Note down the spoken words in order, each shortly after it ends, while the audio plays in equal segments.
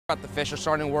The fish are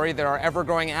starting to worry that our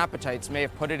ever-growing appetites may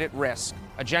have put it at risk.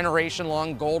 A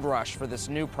generation-long gold rush for this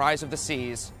new prize of the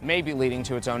seas may be leading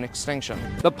to its own extinction.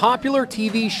 The popular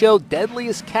TV show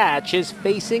Deadliest Catch is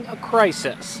facing a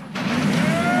crisis.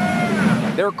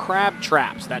 Their crab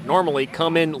traps that normally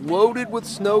come in loaded with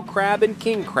snow crab and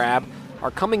king crab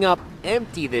are coming up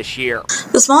empty this year.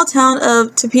 The small town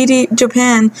of Tapiti,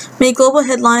 Japan, made global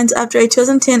headlines after a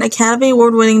 2010 Academy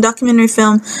Award-winning documentary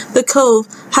film, The Cove,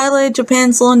 highlighted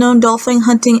Japan's little-known dolphin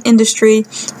hunting industry.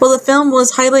 While the film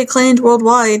was highly acclaimed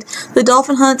worldwide, the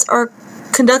dolphin hunts are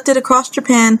conducted across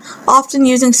Japan, often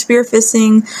using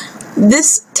spearfishing.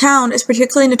 This town is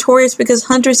particularly notorious because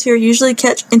hunters here usually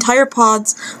catch entire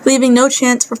pods, leaving no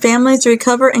chance for families to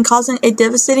recover and causing a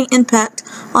devastating impact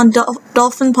on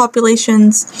dolphin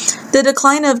populations. The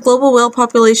decline of global whale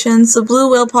populations, the blue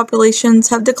whale populations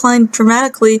have declined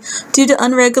dramatically due to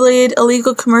unregulated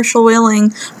illegal commercial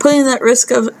whaling, putting them at risk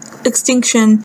of extinction.